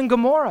Sodom and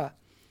Gomorrah.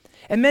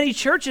 And many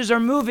churches are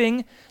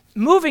moving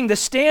the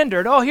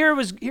standard. Oh,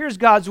 here's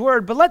God's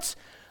word, but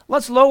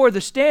let's lower the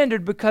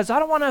standard because I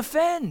don't want to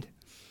offend.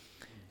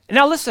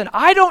 Now listen,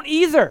 I don't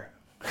either.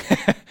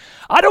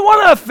 I don't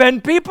want to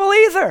offend people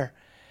either.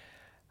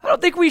 I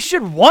don't think we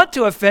should want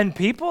to offend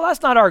people.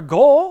 That's not our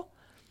goal.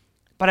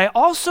 But I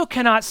also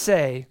cannot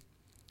say,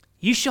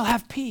 ye shall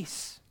have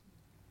peace.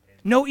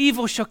 No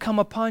evil shall come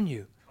upon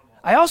you.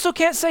 I also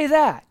can't say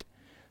that.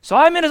 So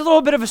I'm in a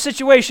little bit of a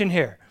situation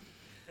here.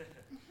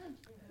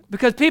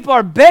 Because people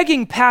are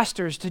begging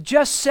pastors to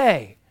just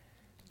say,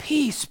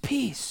 peace,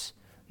 peace.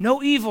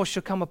 No evil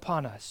shall come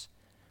upon us.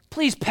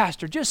 Please,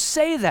 pastor, just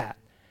say that.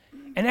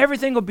 And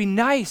everything will be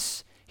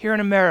nice here in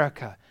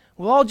America.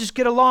 We'll all just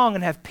get along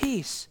and have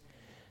peace.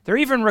 They're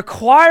even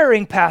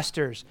requiring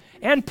pastors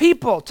and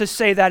people to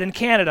say that in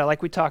Canada,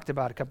 like we talked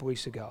about a couple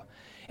weeks ago.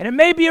 And it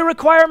may be a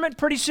requirement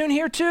pretty soon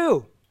here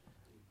too.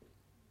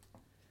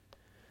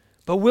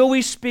 But will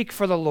we speak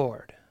for the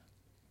Lord?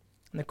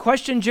 And the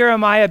question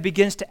Jeremiah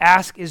begins to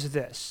ask is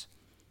this.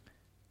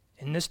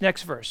 In this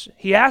next verse,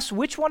 he asks,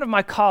 which one of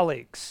my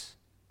colleagues,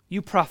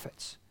 you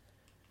prophets,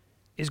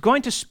 is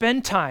going to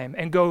spend time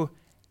and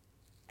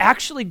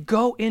actually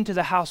go into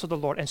the house of the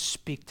Lord and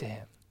speak to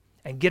him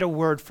and get a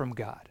word from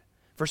God?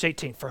 Verse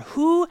 18, for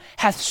who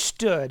hath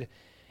stood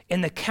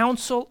in the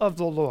counsel of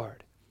the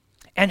Lord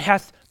and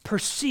hath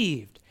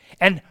perceived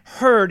and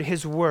heard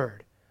his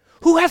word?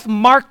 Who hath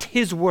marked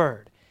his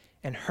word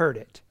and heard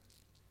it?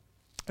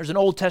 There's an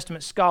Old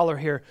Testament scholar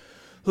here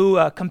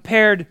who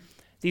compared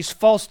these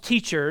false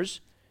teachers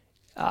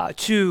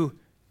to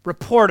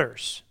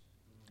reporters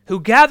who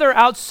gather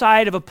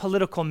outside of a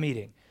political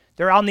meeting.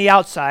 They're on the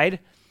outside,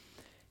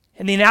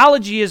 and the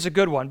analogy is a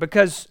good one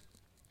because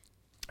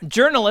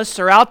journalists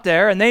are out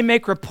there and they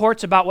make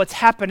reports about what's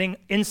happening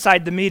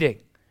inside the meeting,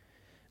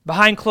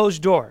 behind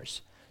closed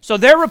doors. So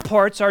their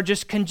reports are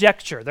just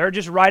conjecture. They're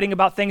just writing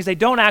about things they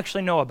don't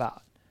actually know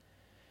about.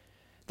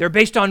 They're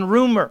based on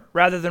rumor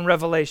rather than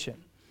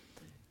revelation.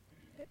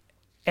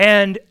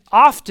 And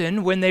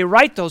often when they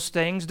write those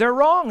things, they're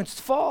wrong. It's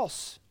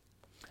false.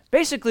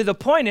 Basically, the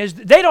point is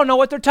they don't know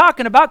what they're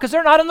talking about because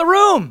they're not in the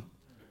room.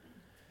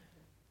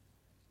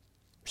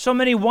 So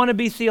many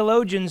wannabe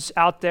theologians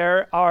out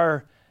there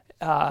are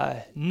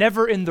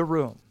never in the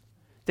room.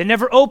 They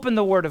never open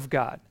the Word of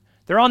God.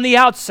 They're on the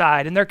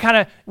outside, and they're kind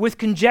of with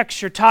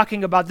conjecture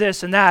talking about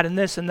this and that and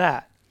this and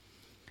that.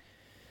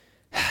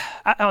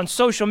 On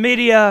social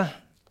media,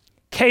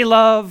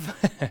 K-Love,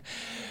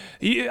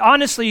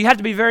 honestly, you have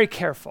to be very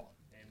careful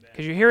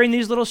because you're hearing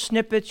these little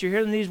snippets, you're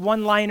hearing these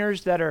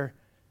one-liners that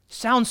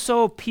sound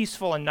so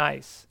peaceful and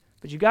nice,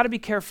 but you got to be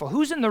careful.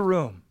 Who's in the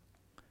room?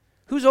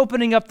 Who's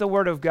opening up the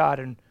Word of God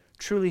and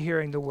truly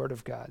hearing the Word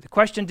of God? The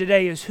question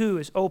today is who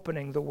is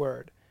opening the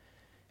Word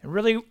and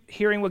really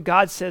hearing what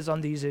God says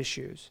on these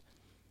issues.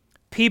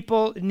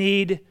 People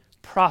need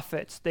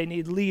prophets. They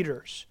need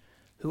leaders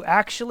who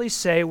actually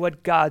say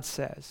what God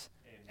says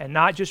and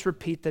not just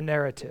repeat the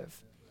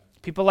narrative.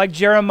 People like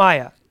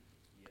Jeremiah,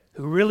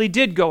 who really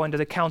did go into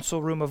the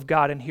council room of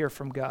God and hear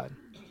from God.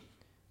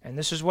 And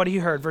this is what he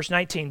heard. Verse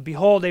 19,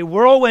 "Behold, a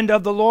whirlwind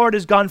of the Lord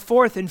is gone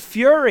forth in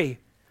fury.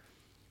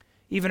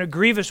 Even a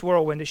grievous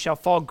whirlwind, it shall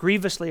fall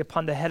grievously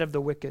upon the head of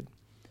the wicked.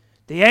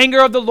 The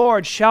anger of the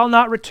Lord shall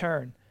not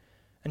return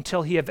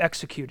until he have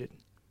executed,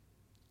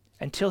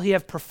 until he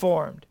have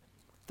performed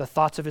the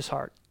thoughts of his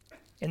heart.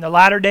 In the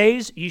latter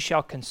days ye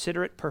shall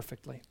consider it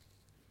perfectly."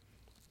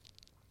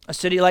 A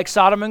city like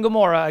Sodom and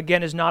Gomorrah,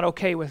 again, is not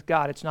okay with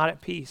God. It's not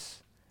at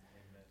peace.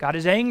 God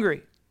is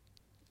angry.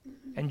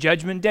 And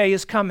judgment day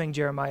is coming,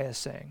 Jeremiah is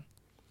saying.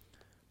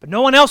 But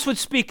no one else would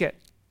speak it.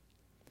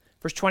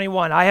 Verse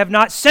 21, "I have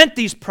not sent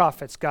these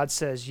prophets," God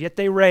says, "yet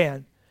they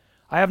ran.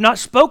 I have not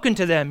spoken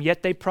to them,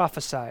 yet they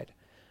prophesied.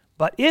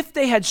 But if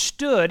they had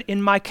stood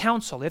in my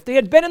counsel, if they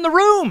had been in the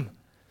room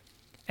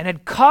and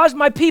had caused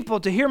my people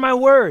to hear my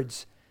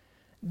words,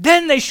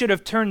 then they should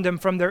have turned them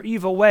from their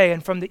evil way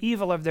and from the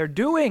evil of their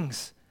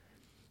doings."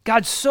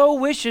 God so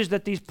wishes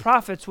that these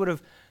prophets would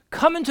have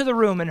come into the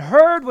room and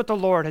heard what the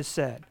Lord has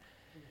said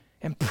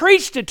and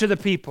preached it to the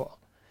people.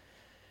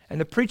 And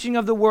the preaching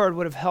of the word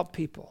would have helped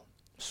people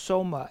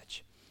so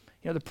much.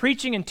 You know, the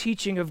preaching and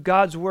teaching of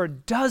God's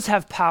word does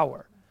have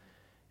power,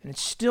 and it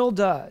still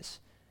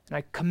does. And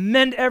I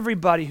commend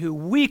everybody who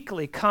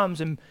weekly comes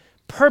and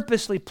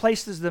purposely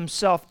places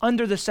themselves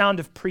under the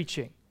sound of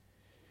preaching.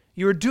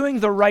 You're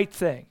doing the right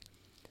thing.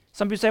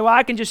 Some people say, well,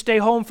 I can just stay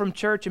home from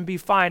church and be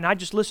fine. I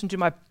just listen to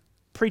my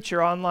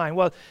preacher online.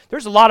 Well,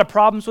 there's a lot of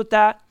problems with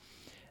that.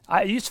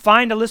 It's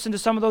fine to listen to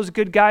some of those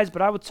good guys,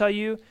 but I will tell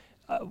you,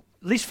 at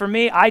least for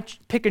me, I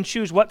pick and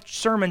choose what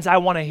sermons I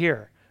want to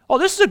hear. Oh,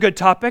 this is a good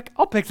topic.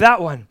 I'll pick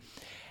that one.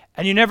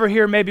 And you never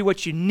hear maybe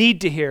what you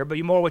need to hear, but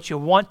more what you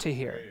want to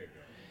hear.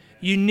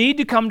 You need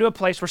to come to a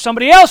place where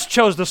somebody else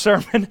chose the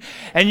sermon,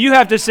 and you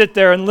have to sit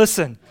there and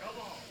listen.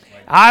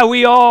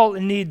 We all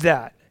need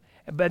that.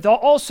 But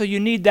also you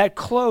need that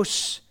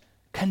close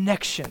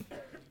connection.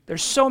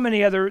 There's so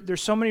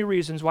many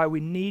reasons why we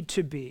need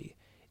to be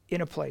in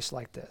a place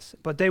like this.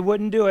 But they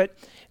wouldn't do it.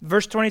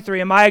 Verse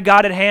 23, "Am I a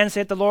God at hand,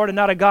 saith the Lord, and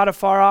not a God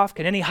afar off?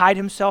 Can any hide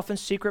himself in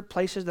secret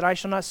places that I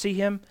shall not see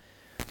him?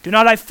 Do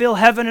not I fill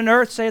heaven and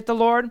earth, saith the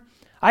Lord?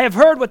 I have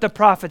heard what the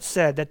prophets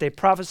said, that they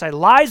prophesy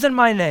lies in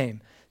my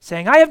name,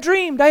 saying, I have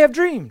dreamed, I have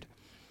dreamed."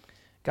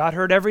 God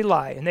heard every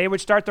lie, and they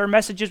would start their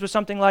messages with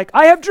something like,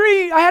 I had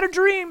a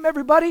dream,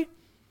 everybody.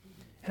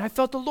 And I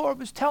felt the Lord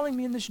was telling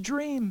me in this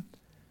dream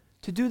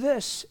to do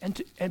this.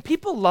 And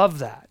people love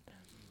that.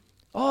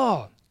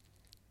 Oh,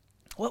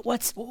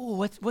 what's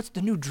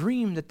the new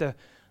dream that the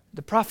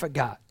prophet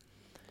got?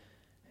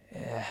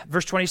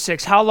 Verse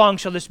 26, "How long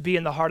shall this be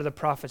in the heart of the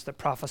prophets that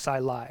prophesy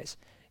lies?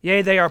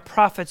 Yea, they are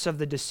prophets of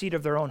the deceit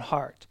of their own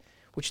heart,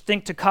 which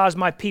think to cause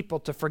my people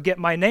to forget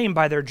my name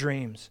by their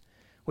dreams,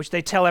 which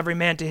they tell every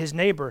man to his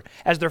neighbor,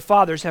 as their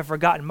fathers have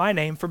forgotten my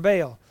name for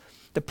Baal.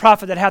 The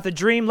prophet that hath a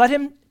dream, let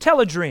him tell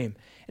a dream.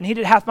 And he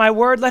that hath my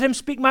word, let him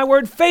speak my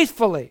word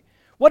faithfully.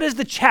 What is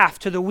the chaff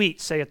to the wheat,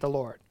 saith the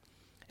Lord?"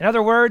 In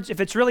other words, if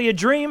it's really a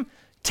dream,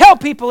 tell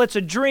people it's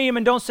a dream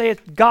and don't say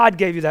God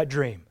gave you that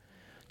dream.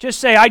 Just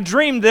say, I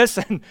dreamed this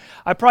and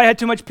I probably had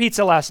too much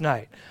pizza last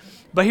night.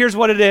 But here's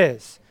what it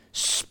is.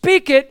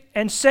 Speak it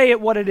and say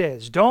it what it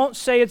is. Don't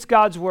say it's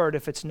God's word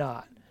if it's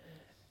not.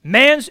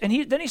 Then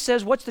he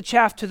says, what's the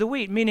chaff to the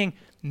wheat? Meaning,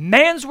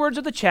 man's words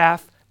are the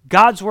chaff,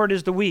 God's word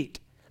is the wheat.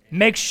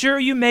 Make sure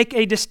you make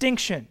a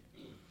distinction.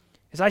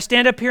 As I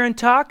stand up here and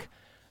talk,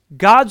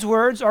 God's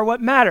words are what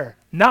matter,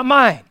 not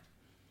mine.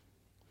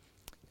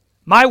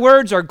 My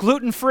words are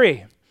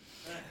gluten-free,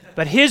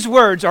 but his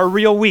words are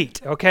real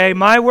wheat, okay?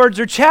 My words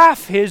are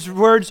chaff, his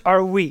words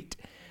are wheat.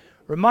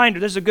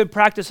 Reminder, this is a good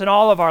practice in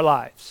all of our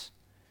lives.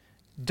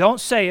 Don't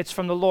say it's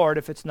from the Lord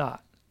if it's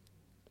not.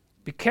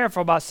 Be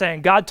careful about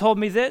saying, God told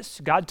me this,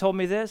 God told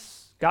me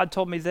this, God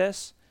told me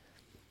this.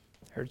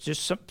 Or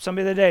just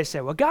somebody the other day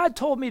said, well, God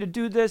told me to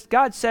do this,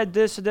 God said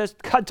this and this,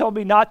 God told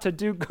me not to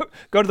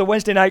go to the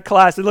Wednesday night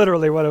class,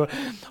 literally, whatever.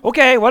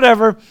 Okay,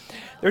 whatever.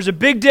 There's a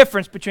big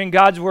difference between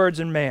God's words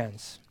and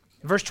man's.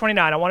 In verse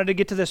 29, I wanted to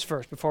get to this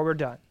first before we're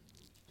done.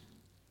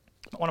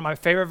 One of my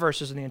favorite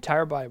verses in the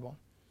entire Bible.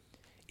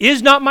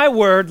 Is not my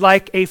word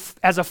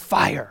as a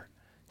fire,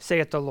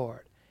 saith the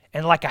Lord,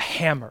 and like a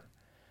hammer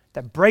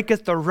that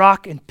breaketh the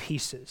rock in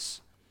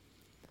pieces?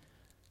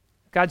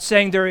 God's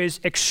saying there is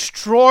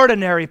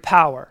extraordinary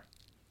power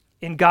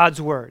in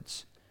God's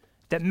words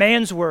that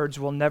man's words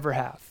will never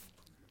have.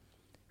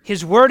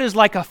 His word is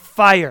like a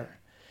fire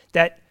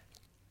that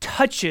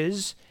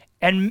touches,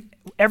 and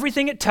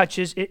everything it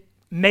touches, it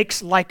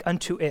makes like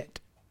unto it.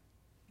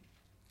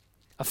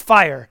 A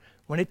fire,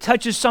 when it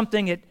touches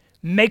something, it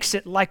makes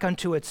it like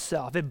unto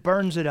itself. It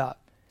burns it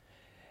up.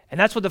 And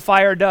that's what the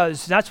fire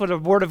does. That's what the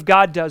word of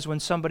God does when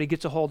somebody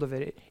gets a hold of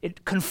it.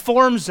 It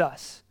conforms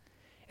us.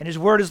 And his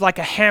word is like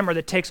a hammer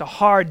that takes a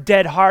hard,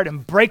 dead heart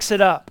and breaks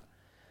it up.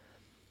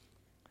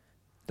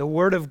 The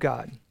word of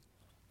God.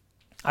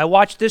 I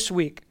watched this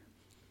week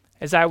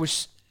as there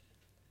was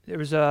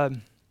a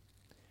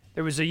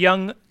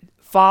young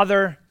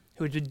father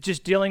who was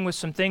just dealing with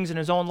some things in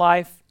his own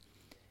life.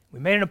 We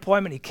made an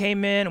appointment. He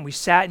came in and we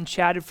sat and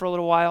chatted for a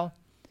little while.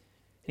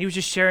 He was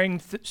just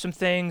sharing some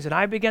things, and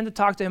I began to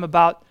talk to him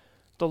about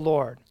the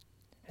Lord.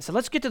 I said,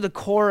 let's get to the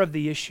core of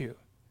the issue.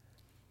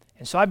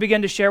 And so I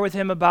began to share with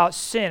him about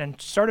sin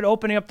and started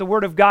opening up the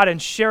Word of God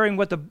and sharing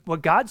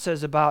what God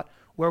says about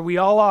where we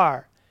all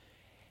are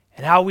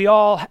and how we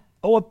all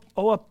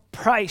owe a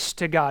price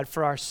to God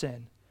for our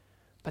sin.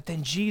 But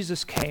then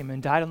Jesus came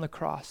and died on the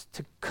cross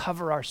to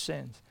cover our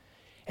sins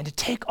and to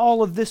take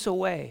all of this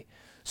away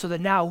so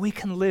that now we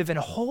can live in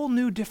a whole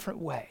new different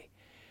way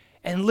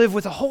and live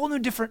with a whole new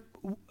different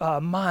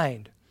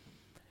mind.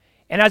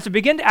 And as I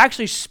began to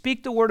actually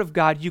speak the Word of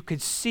God, you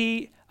could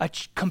see a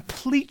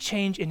complete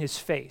change in his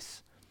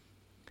face.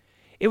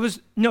 It was,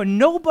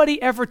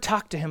 nobody ever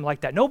talked to him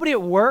like that. Nobody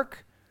at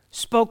work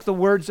spoke the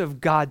words of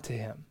God to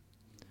him.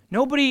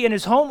 Nobody in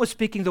his home was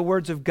speaking the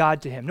words of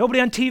God to him. Nobody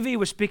on TV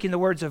was speaking the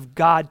words of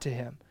God to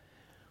him.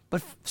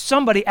 But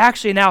somebody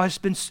actually now has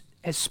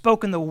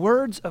spoken the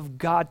words of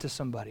God to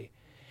somebody.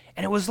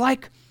 And it was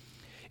like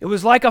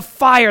a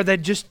fire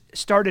that just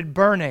started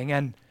burning,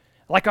 and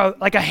like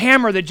a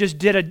hammer that just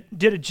did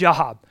a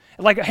job.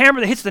 Like a hammer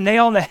that hits the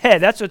nail on the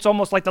head. It's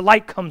almost like the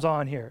light comes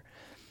on here.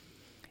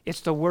 It's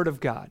the Word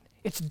of God.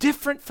 It's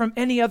different from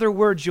any other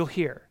words you'll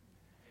hear.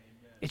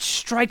 Amen. It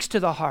strikes to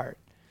the heart.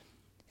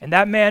 And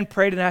that man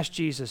prayed and asked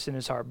Jesus in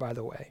his heart, by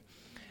the way,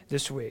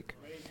 this week.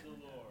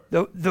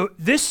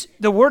 The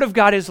Word of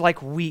God is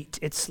like wheat.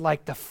 It's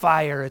like the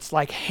fire. It's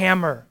like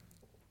hammer.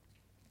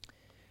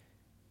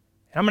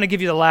 And I'm going to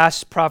give you the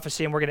last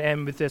prophecy, and we're going to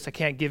end with this. I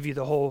can't give you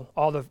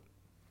all the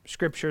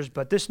scriptures,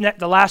 but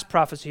the last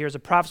prophecy here is a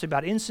prophecy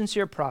about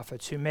insincere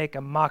prophets who make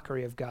a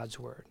mockery of God's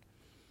word.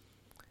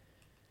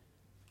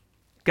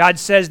 God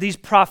says these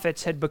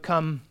prophets had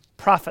become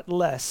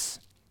profitless.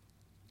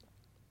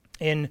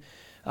 In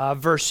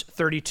verse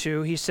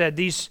 32, he said,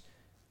 they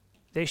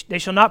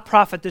shall not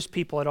profit this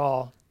people at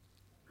all.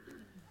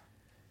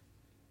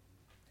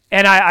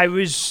 And I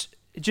was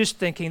just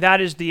thinking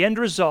that is the end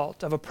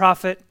result of a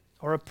prophet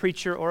or a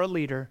preacher or a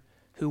leader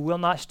who will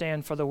not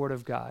stand for the word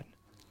of God.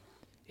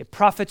 It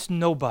profits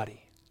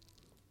nobody.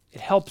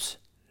 It helps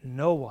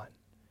no one.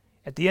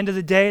 At the end of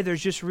the day,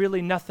 there's just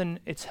really nothing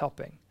it's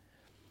helping.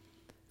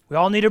 We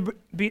all need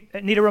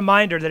a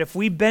reminder that if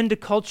we bend to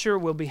culture,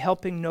 we'll be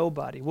helping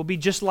nobody. We'll be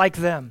just like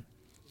them.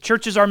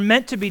 Churches are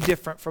meant to be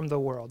different from the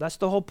world. That's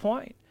the whole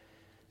point.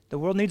 The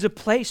world needs a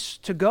place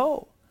to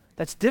go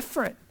that's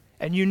different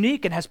and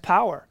unique and has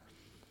power.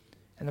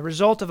 And the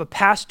result of a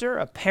pastor,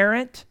 a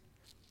parent,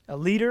 a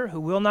leader who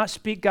will not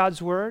speak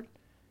God's word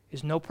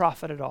is no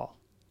profit at all.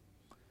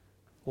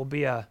 Will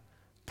be a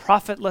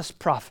profitless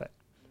prophet.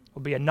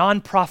 Will be a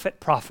non-profit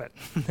prophet.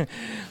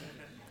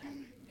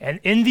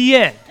 And in the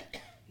end,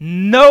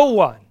 no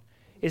one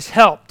is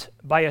helped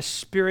by a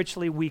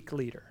spiritually weak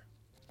leader.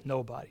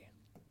 Nobody.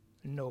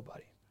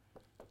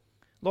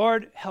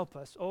 Lord, help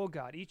us. Oh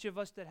God, each of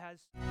us that has...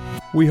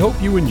 We hope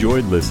you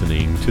enjoyed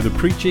listening to the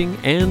preaching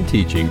and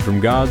teaching from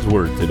God's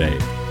Word today.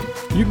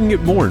 You can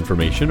get more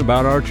information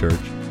about our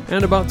church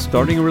and about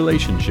starting a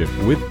relationship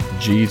with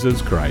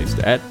Jesus Christ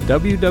at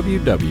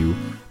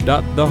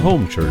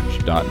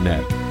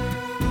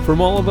www.thehomechurch.net.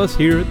 From all of us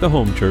here at the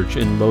Home Church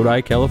in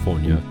Lodi,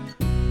 California,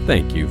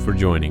 thank you for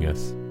joining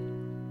us.